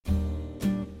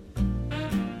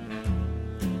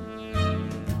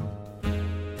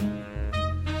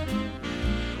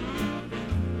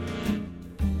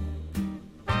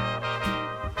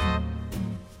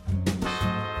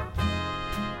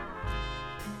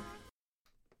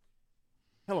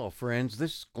Hello, friends.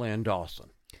 This is Glenn Dawson.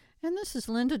 And this is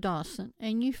Linda Dawson,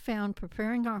 and you found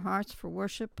Preparing Our Hearts for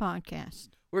Worship podcast.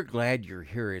 We're glad you're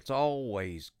here. It's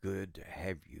always good to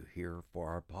have you here for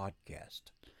our podcast.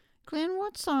 Glenn,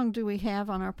 what song do we have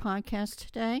on our podcast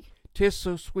today? 'Tis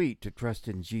so sweet to trust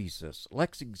in Jesus.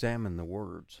 Let's examine the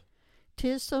words.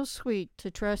 'Tis so sweet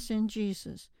to trust in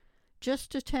Jesus,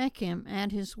 just to take him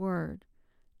at his word,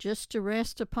 just to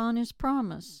rest upon his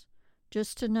promise,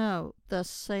 just to know, thus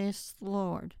saith the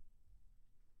Lord.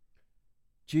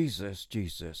 Jesus,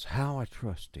 Jesus, how I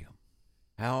trust him,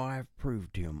 how I've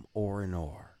proved him o'er and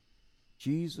o'er.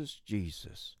 Jesus,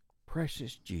 Jesus,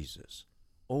 precious Jesus,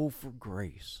 oh, for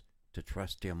grace to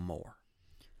trust him more.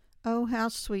 Oh, how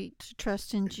sweet to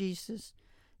trust in Jesus,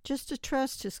 just to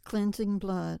trust his cleansing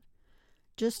blood,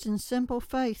 just in simple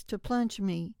faith to plunge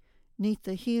me 'neath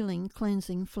the healing,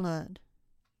 cleansing flood.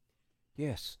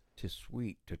 Yes, 'tis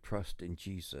sweet to trust in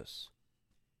Jesus,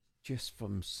 just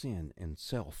from sin and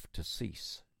self to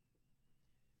cease.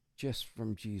 Just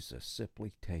from Jesus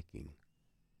simply taking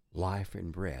life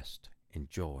and rest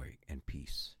and joy and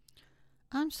peace.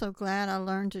 I'm so glad I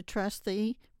learned to trust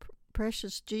thee,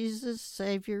 precious Jesus,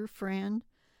 Savior, friend.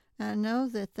 I know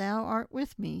that thou art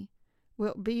with me,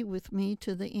 wilt be with me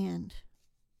to the end.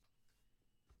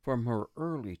 From her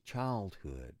early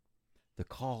childhood, the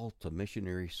call to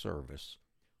missionary service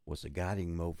was a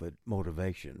guiding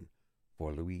motivation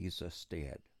for Louisa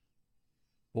Stead.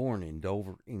 Born in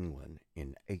Dover, England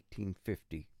in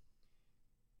 1850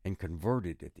 and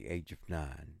converted at the age of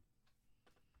 9.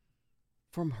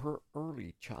 From her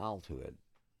early childhood,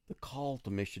 the call to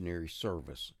missionary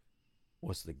service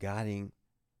was the guiding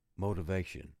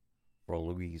motivation for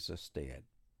Louisa Stead.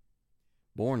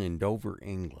 Born in Dover,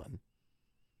 England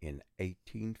in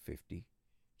 1850,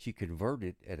 she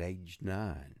converted at age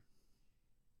 9.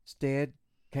 Stead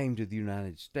came to the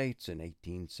United States in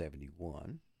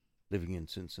 1871, living in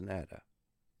Cincinnati.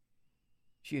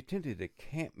 She attended a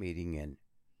camp meeting in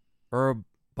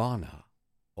Urbana,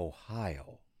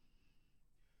 Ohio,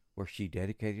 where she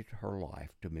dedicated her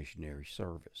life to missionary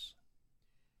service.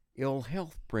 Ill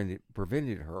health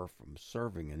prevented her from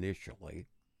serving initially.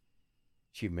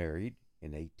 She married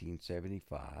in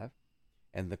 1875,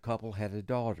 and the couple had a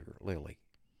daughter, Lily.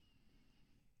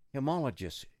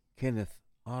 Hymnologist Kenneth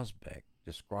Osbeck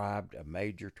described a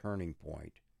major turning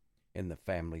point in the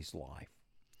family's life.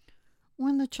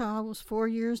 When the child was 4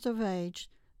 years of age,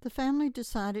 the family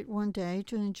decided one day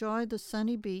to enjoy the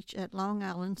sunny beach at Long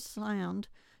Island Sound,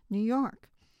 New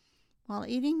York. While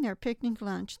eating their picnic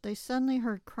lunch, they suddenly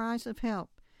heard cries of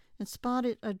help and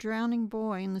spotted a drowning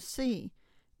boy in the sea.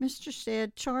 Mr.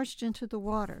 Stead charged into the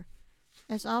water.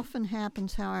 As often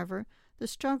happens, however, the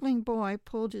struggling boy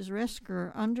pulled his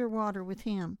rescuer under water with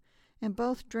him, and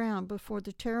both drowned before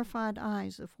the terrified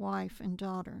eyes of wife and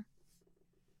daughter.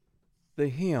 The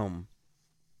hymn,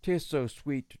 "'Tis so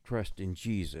sweet to trust in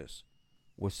Jesus,"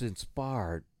 was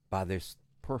inspired by this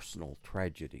personal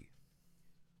tragedy.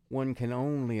 One can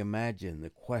only imagine the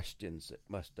questions that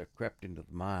must have crept into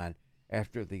the mind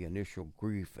after the initial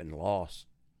grief and loss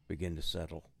began to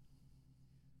settle.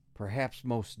 Perhaps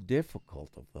most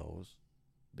difficult of those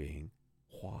being,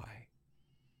 why?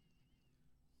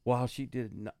 While she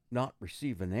did not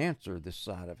receive an answer this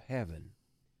side of heaven,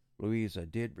 Louisa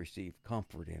did receive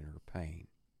comfort in her pain.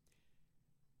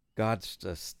 God's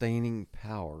sustaining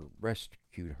power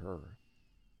rescued her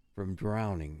from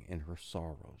drowning in her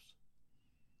sorrows.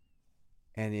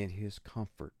 And in his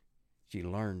comfort, she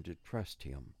learned to trust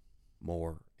him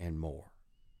more and more.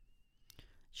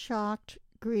 Shocked,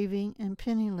 grieving, and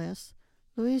penniless,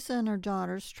 Louisa and her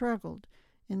daughter struggled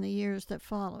in the years that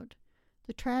followed.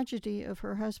 The tragedy of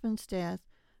her husband's death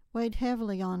weighed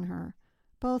heavily on her,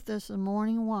 both as a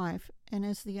mourning wife and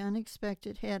as the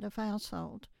unexpected head of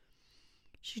household.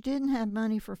 She didn't have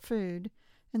money for food,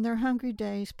 and their hungry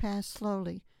days passed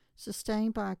slowly,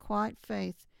 sustained by a quiet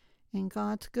faith in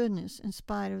God's goodness in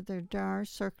spite of their dire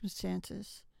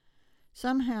circumstances.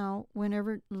 Somehow,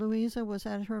 whenever Louisa was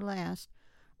at her last,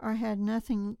 or had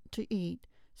nothing to eat,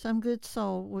 some good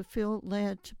soul would feel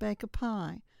led to bake a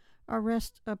pie, or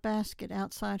rest a basket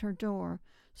outside her door,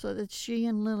 so that she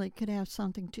and Lily could have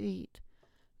something to eat.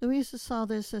 Louisa saw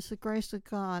this as the grace of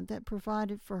God that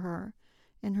provided for her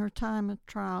in her time of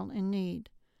trial and need.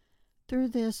 Through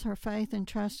this, her faith and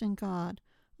trust in God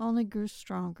only grew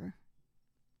stronger.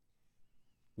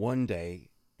 One day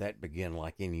that began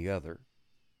like any other.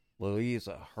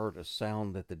 Louisa heard a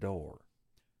sound at the door.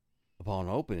 Upon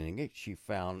opening it, she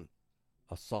found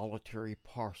a solitary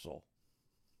parcel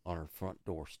on her front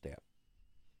doorstep.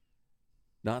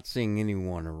 Not seeing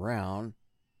anyone around,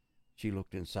 she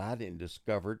looked inside and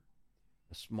discovered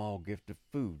a small gift of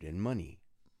food and money.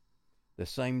 The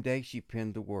same day she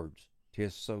penned the words,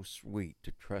 "'Tis so sweet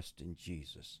to trust in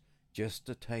Jesus, just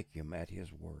to take him at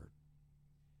his word."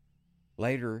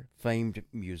 Later, famed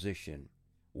musician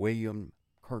William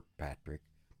Kirkpatrick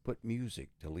put music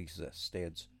to Lisa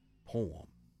Stead's poem,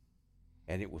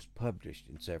 and it was published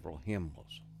in several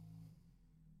hymnals.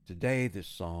 Today, this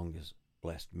song has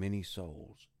blessed many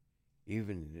souls,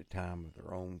 even in the time of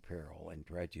their own peril and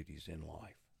tragedies in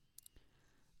life.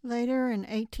 Later in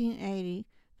 1880,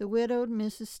 the widowed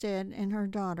Mrs. Stead and her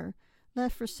daughter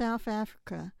left for South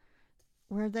Africa,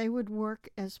 where they would work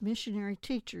as missionary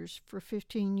teachers for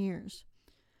 15 years.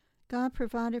 God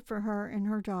provided for her and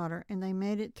her daughter, and they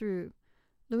made it through.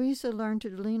 Louisa learned to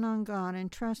lean on God and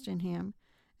trust in him,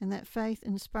 and that faith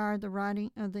inspired the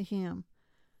writing of the hymn.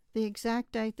 The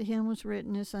exact date the hymn was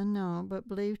written is unknown, but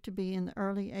believed to be in the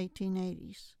early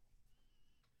 1880s.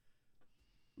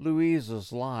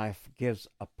 Louisa's life gives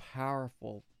a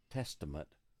powerful testament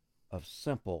of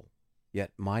simple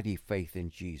yet mighty faith in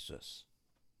Jesus.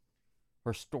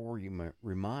 Her story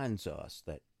reminds us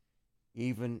that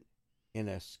even in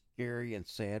a scary and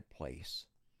sad place,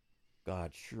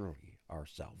 God surely our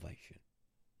salvation.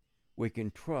 We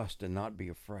can trust and not be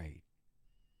afraid.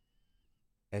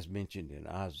 As mentioned in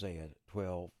Isaiah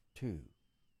 12:2,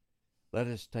 let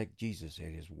us take Jesus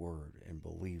at his word and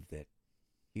believe that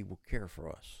he will care for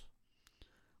us.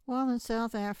 While in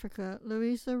South Africa,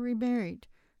 Louisa remarried.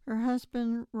 Her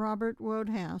husband, Robert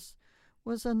Wodehouse,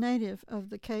 was a native of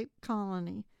the Cape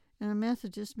Colony and a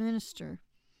Methodist minister.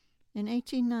 In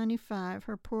 1895,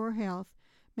 her poor health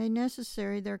made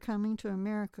necessary their coming to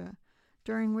America,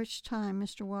 during which time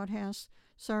Mr. Wodehouse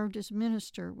served as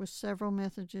minister with several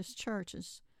Methodist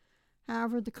churches.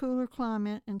 However, the cooler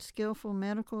climate and skillful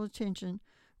medical attention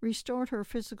restored her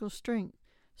physical strength,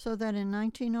 so that in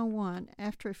 1901,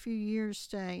 after a few years'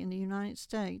 stay in the United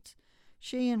States,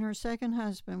 she and her second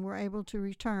husband were able to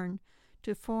return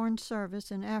to foreign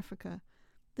service in Africa,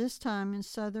 this time in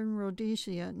southern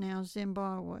Rhodesia, now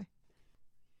Zimbabwe.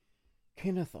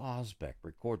 Kenneth Osbeck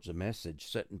records a message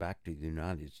sent back to the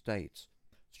United States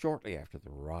shortly after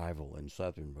the arrival in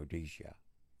southern Rhodesia.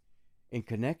 In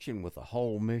connection with the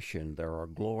whole mission, there are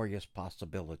glorious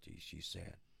possibilities, she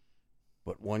said.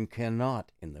 But one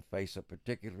cannot, in the face of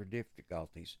particular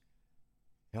difficulties,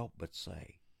 help but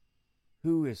say,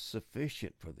 who is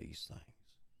sufficient for these things?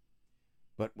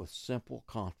 But with simple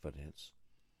confidence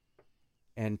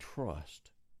and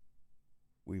trust,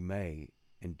 we may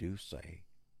and do say,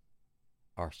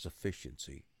 our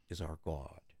sufficiency is our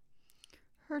God.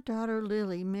 Her daughter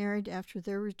Lily married after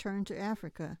their return to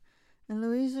Africa, and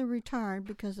Louisa retired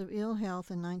because of ill health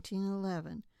in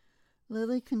 1911.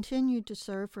 Lily continued to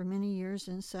serve for many years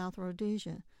in South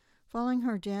Rhodesia. Following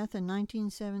her death in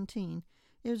 1917,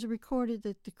 it was recorded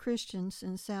that the Christians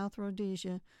in South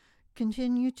Rhodesia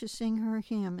continued to sing her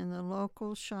hymn in the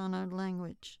local Shona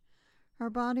language. Her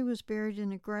body was buried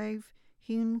in a grave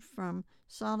hewn from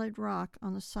solid rock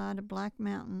on the side of Black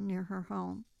Mountain near her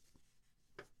home.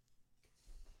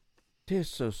 "'Tis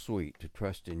so sweet to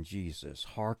trust in Jesus"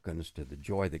 hearkens to the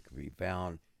joy that can be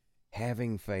found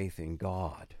having faith in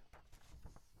God.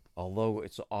 Although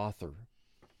its author,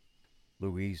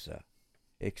 Louisa,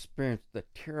 experienced the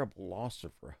terrible loss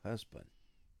of her husband,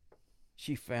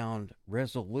 she found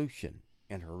resolution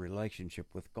in her relationship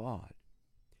with God.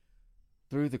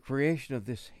 Through the creation of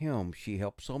this hymn, she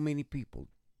helped so many people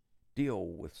deal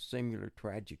with similar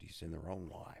tragedies in their own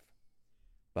life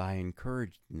by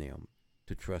encouraging them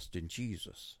to trust in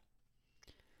Jesus.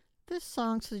 This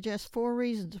song suggests 4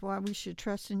 reasons why we should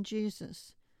trust in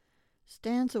Jesus.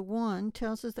 Stanza 1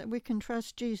 tells us that we can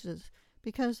trust Jesus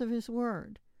because of his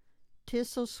word. "'Tis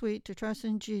so sweet to trust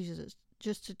in Jesus,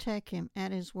 just to take him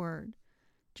at his word,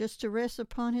 just to rest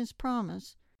upon his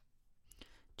promise,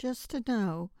 just to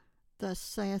know, thus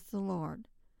saith the Lord."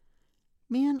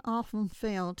 Men often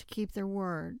fail to keep their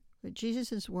word, but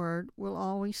Jesus' word will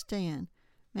always stand.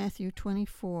 Matthew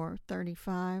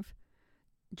 24:35,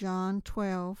 John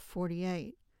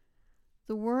 12:48.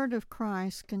 The word of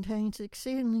Christ contains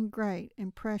exceedingly great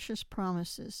and precious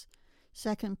promises.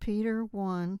 2 Peter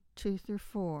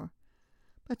 1:2-4.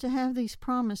 But to have these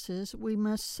promises, we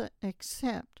must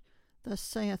accept, "Thus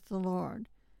saith the Lord."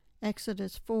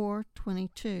 Exodus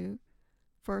 4:22,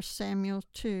 1 Samuel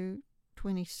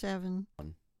 2:27,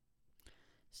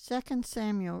 2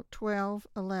 Samuel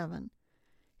 12:11.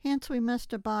 Hence we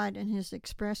must abide in his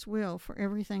express will for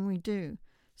everything we do,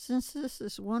 since this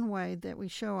is one way that we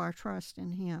show our trust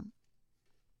in him.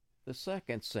 The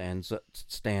second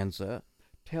stanza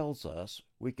tells us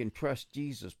we can trust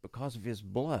Jesus because of his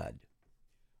blood.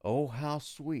 Oh, how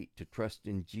sweet to trust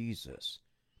in Jesus,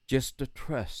 just to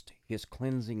trust his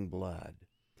cleansing blood.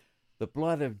 The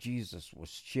blood of Jesus was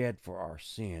shed for our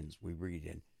sins, we read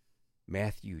in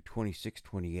Matthew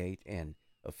 26:28 and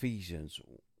Ephesians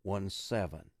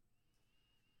 1:7.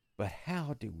 But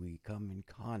how do we come in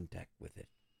contact with it?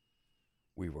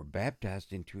 We were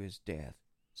baptized into his death.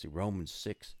 See Romans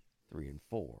 6:3 and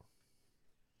 4.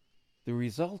 The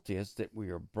result is that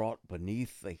we are brought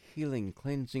beneath the healing,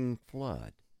 cleansing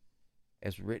flood,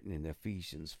 as written in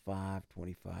Ephesians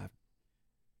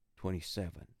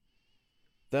 5:25-27.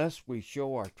 Thus we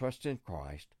show our trust in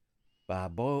Christ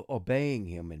by obeying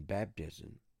him in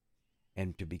baptism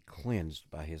and to be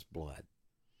cleansed by his blood.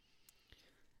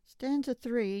 Stanza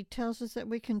 3 tells us that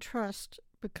we can trust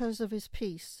because of his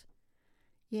peace.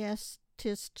 Yes,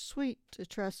 'tis sweet to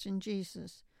trust in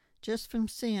Jesus, just from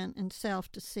sin and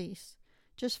self to cease,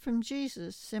 just from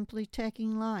Jesus simply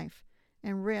taking life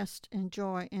and rest and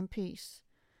joy and peace.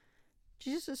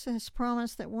 Jesus has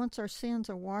promised that once our sins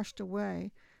are washed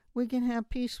away, we can have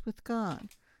peace with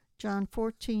God. John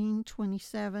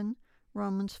 14:27,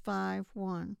 Romans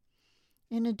 5:1.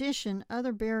 In addition,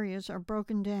 other barriers are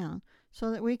broken down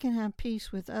so that we can have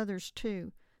peace with others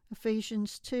too.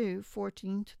 Ephesians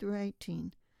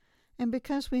 2:14-18. And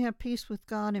because we have peace with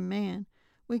God and man,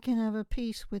 we can have a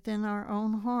peace within our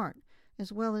own heart,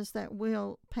 as well as that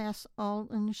will pass all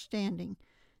understanding,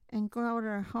 and guard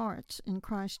our hearts in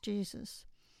Christ Jesus.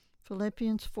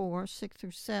 Philippians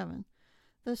 4:6-7.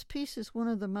 Thus, peace is one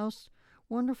of the most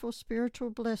wonderful spiritual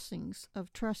blessings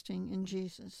of trusting in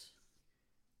Jesus.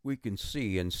 We can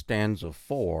see in stanza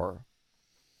 4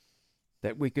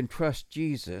 that we can trust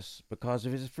Jesus because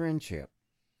of his friendship.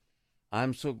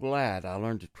 I'm so glad I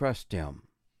learned to trust him.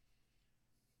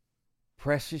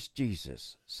 Precious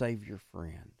Jesus, Savior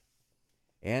friend,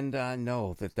 and I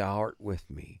know that thou art with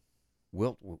me,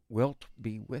 wilt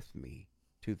be with me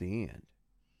to the end.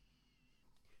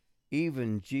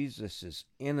 Even Jesus'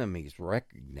 enemies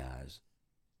recognize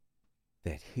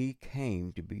that he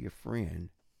came to be a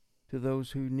friend to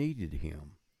those who needed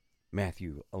him.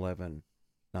 Matthew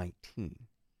 11:19.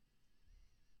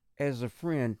 As a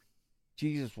friend,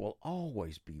 Jesus will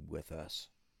always be with us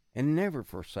and never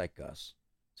forsake us.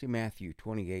 See Matthew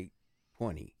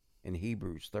 28:20 and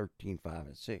Hebrews 13:5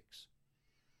 and 6.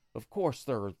 Of course,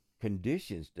 there are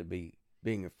conditions to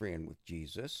being a friend with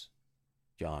Jesus.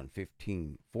 John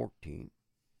 15:14.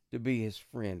 To be his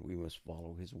friend, we must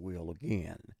follow his will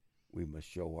again. We must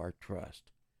show our trust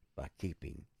by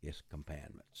keeping his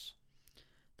commandments.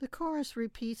 The chorus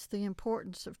repeats the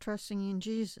importance of trusting in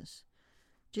Jesus.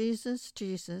 Jesus,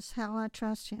 Jesus, how I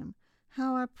trust him,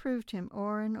 how I proved him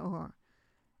o'er and o'er.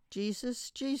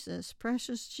 Jesus, Jesus,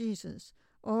 precious Jesus,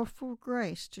 oh, for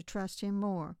grace to trust him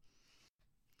more.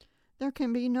 There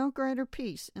can be no greater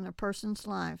peace in a person's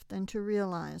life than to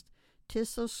realize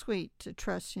 'tis so sweet to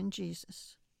trust in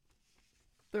Jesus.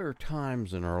 There are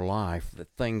times in our life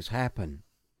that things happen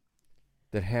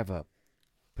that have a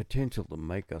potential to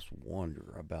make us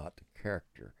wonder about the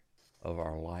character of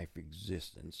our life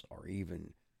existence, or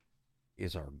even,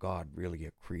 is our God really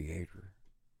a creator?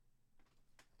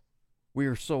 We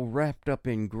are so wrapped up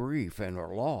in grief and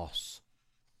our loss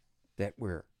that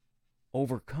we're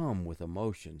overcome with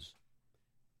emotions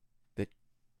that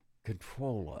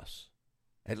control us,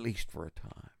 at least for a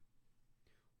time.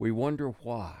 We wonder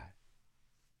why.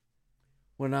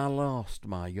 When I lost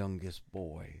my youngest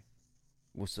boy,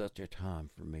 it was such a time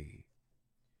for me.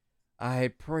 I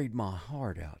had prayed my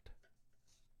heart out.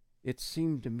 It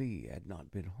seemed to me I had not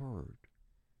been heard.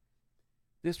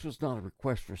 This was not a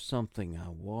request for something I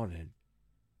wanted.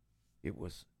 It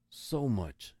was so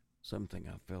much something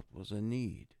I felt was a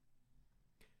need.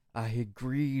 I had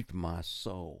grieved my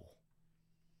soul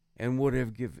and would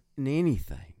have given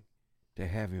anything to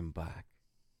have him back.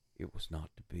 It was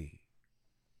not to be.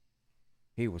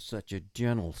 He was such a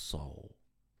gentle soul,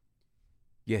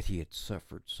 yet he had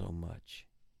suffered so much.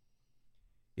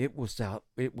 It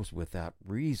was without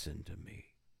reason to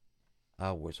me.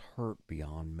 I was hurt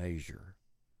beyond measure.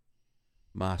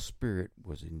 My spirit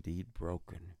was indeed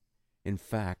broken, in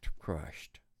fact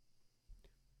crushed.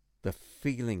 The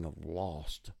feeling of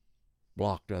lost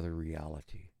blocked other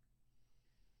reality.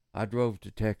 I drove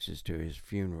to Texas to his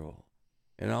funeral,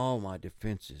 and all my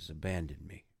defenses abandoned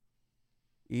me.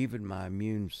 Even my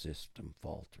immune system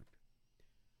faltered.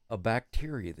 A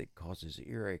bacteria that causes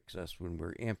irritates us when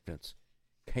we're infants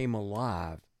came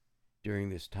alive during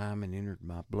this time and entered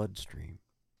my bloodstream.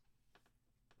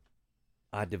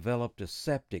 I developed a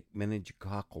septic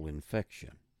meningococcal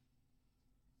infection.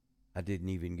 I didn't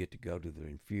even get to go to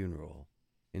the funeral.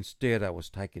 Instead, I was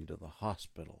taken to the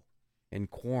hospital and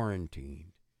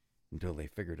quarantined until they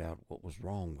figured out what was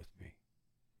wrong with me.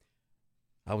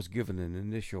 I was given an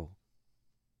initial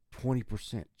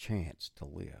 20% chance to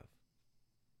live.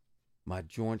 My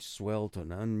joints swelled to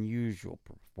unusual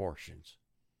proportions,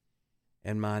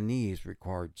 and my knees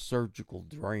required surgical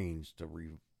drains to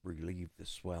relieve the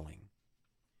swelling.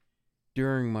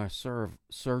 During my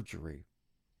surgery,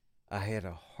 I had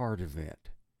a heart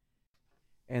event,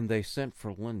 and they sent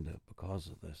for Linda because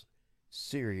of the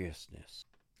seriousness.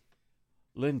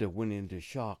 Linda went into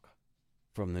shock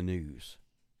from the news.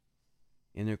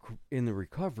 In the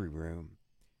recovery room,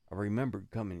 I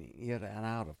remembered coming in and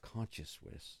out of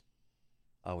consciousness.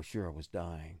 I was sure I was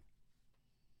dying.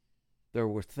 There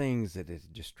were things that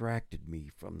had distracted me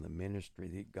from the ministry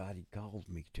that God had called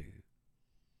me to.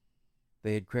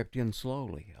 They had crept in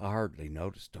slowly. I hardly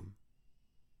noticed them.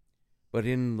 But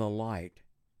in the light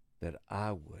that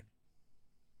I would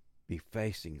be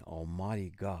facing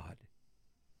Almighty God,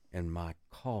 and my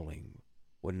calling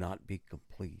would not be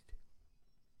complete.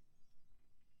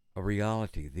 A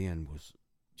reality then was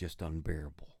just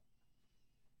unbearable.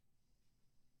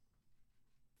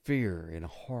 Fear and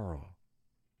horror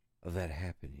of that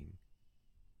happening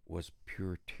was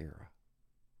pure terror.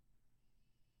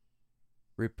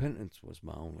 Repentance was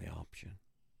my only option.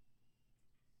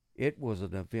 It was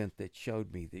an event that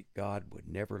showed me that God would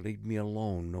never leave me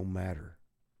alone, no matter.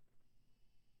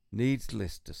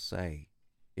 Needless to say,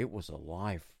 it was a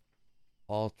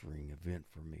life-altering event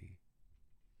for me.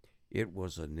 It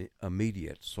was an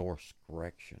immediate source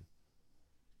correction.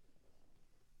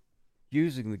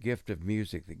 Using the gift of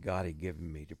music that God had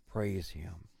given me to praise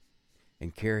Him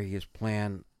and carry His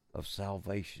plan of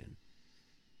salvation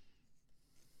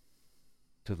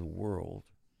to the world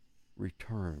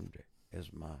returned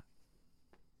as my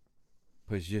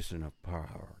position of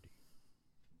priority.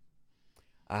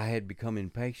 I had become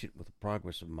impatient with the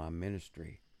progress of my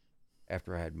ministry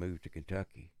after I had moved to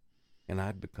Kentucky, and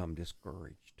I'd become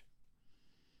discouraged.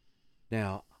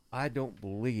 Now, I don't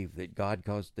believe that God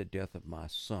caused the death of my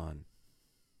son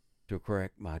to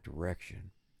correct my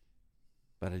direction,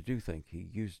 but I do think He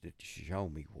used it to show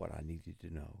me what I needed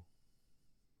to know.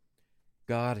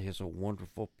 God has a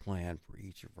wonderful plan for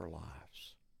each of our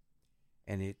lives,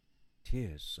 and it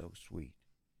is so sweet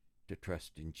to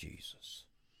trust in Jesus.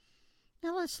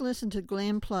 Now let's listen to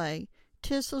Glenn play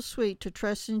 "'Tis So Sweet to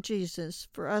Trust in Jesus"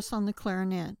 for us on the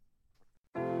clarinet.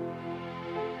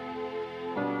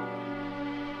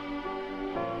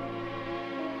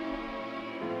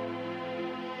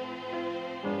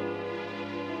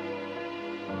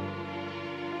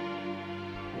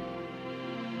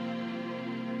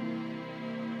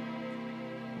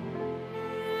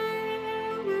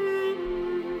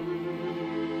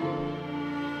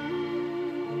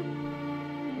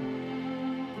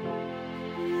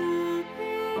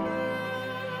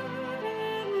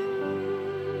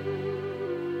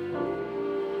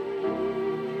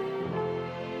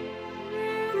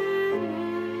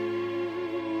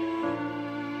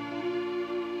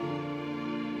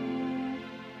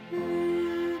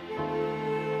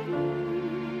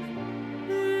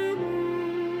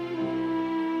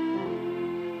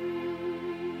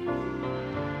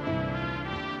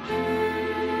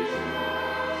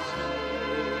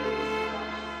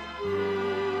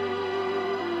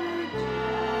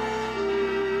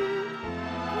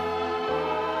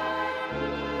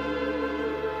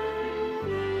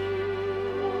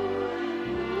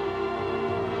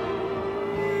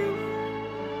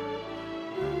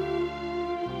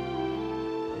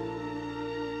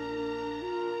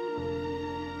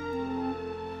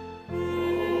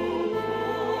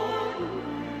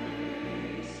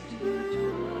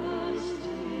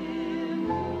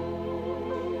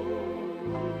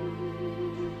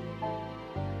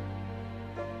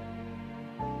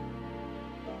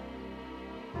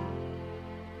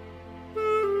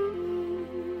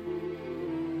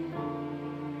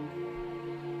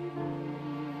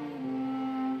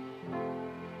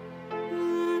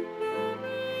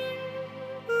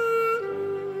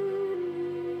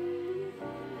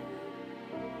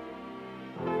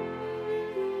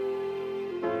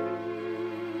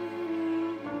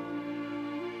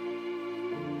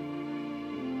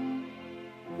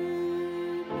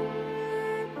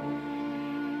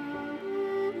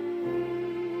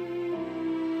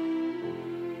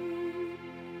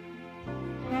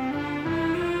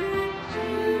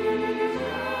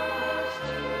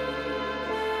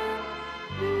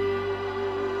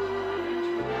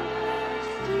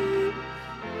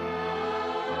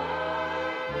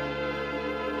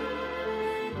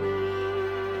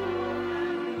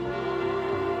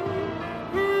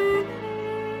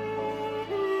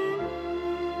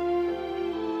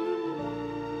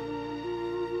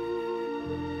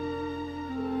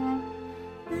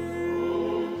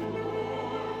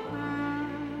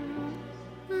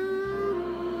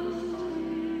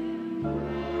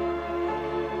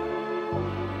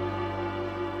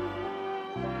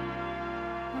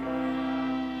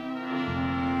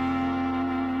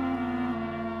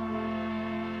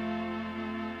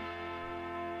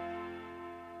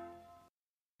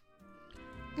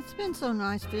 It's been so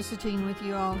nice visiting with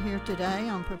you all here today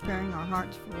on Preparing Our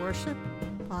Hearts for Worship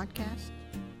podcast.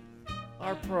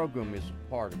 Our program is a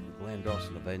part of the Glen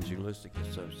Dawson Evangelistic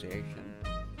Association.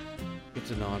 It's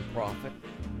a nonprofit,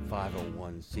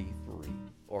 501c3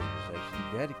 organization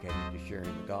dedicated to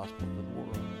sharing the gospel with the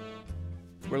world.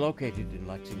 We're located in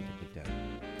Lexington, Kentucky.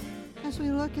 As we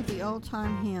look at the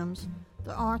old-time hymns,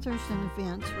 the authors and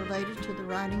events related to the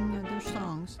writing of their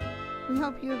songs, we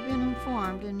hope you have been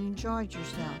informed and enjoyed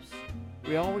yourselves.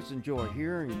 We always enjoy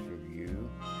hearing from you. You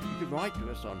can write to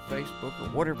us on Facebook or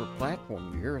whatever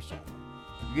platform you hear us on.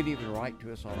 You can even write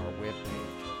to us on our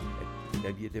webpage at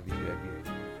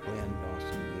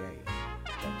www.glendawsonea.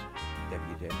 That's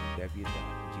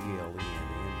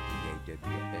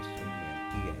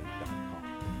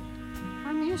www.glendawsonea.com.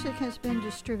 Our music has been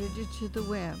distributed to the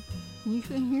web, and you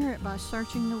can hear it by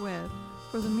searching the web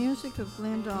for the music of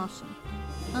Glen Dawson.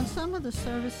 On some of the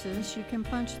services, you can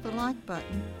punch the like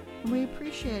button, and we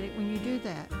appreciate it when you do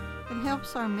that. It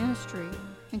helps our ministry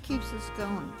and keeps us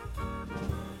going.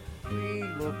 We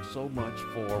look so much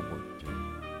forward to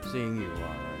seeing you on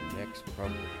our next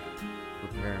program,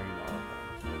 Preparing Our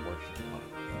Hearts for Worship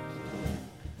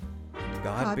podcast.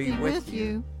 God be with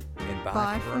you, and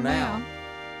bye for now.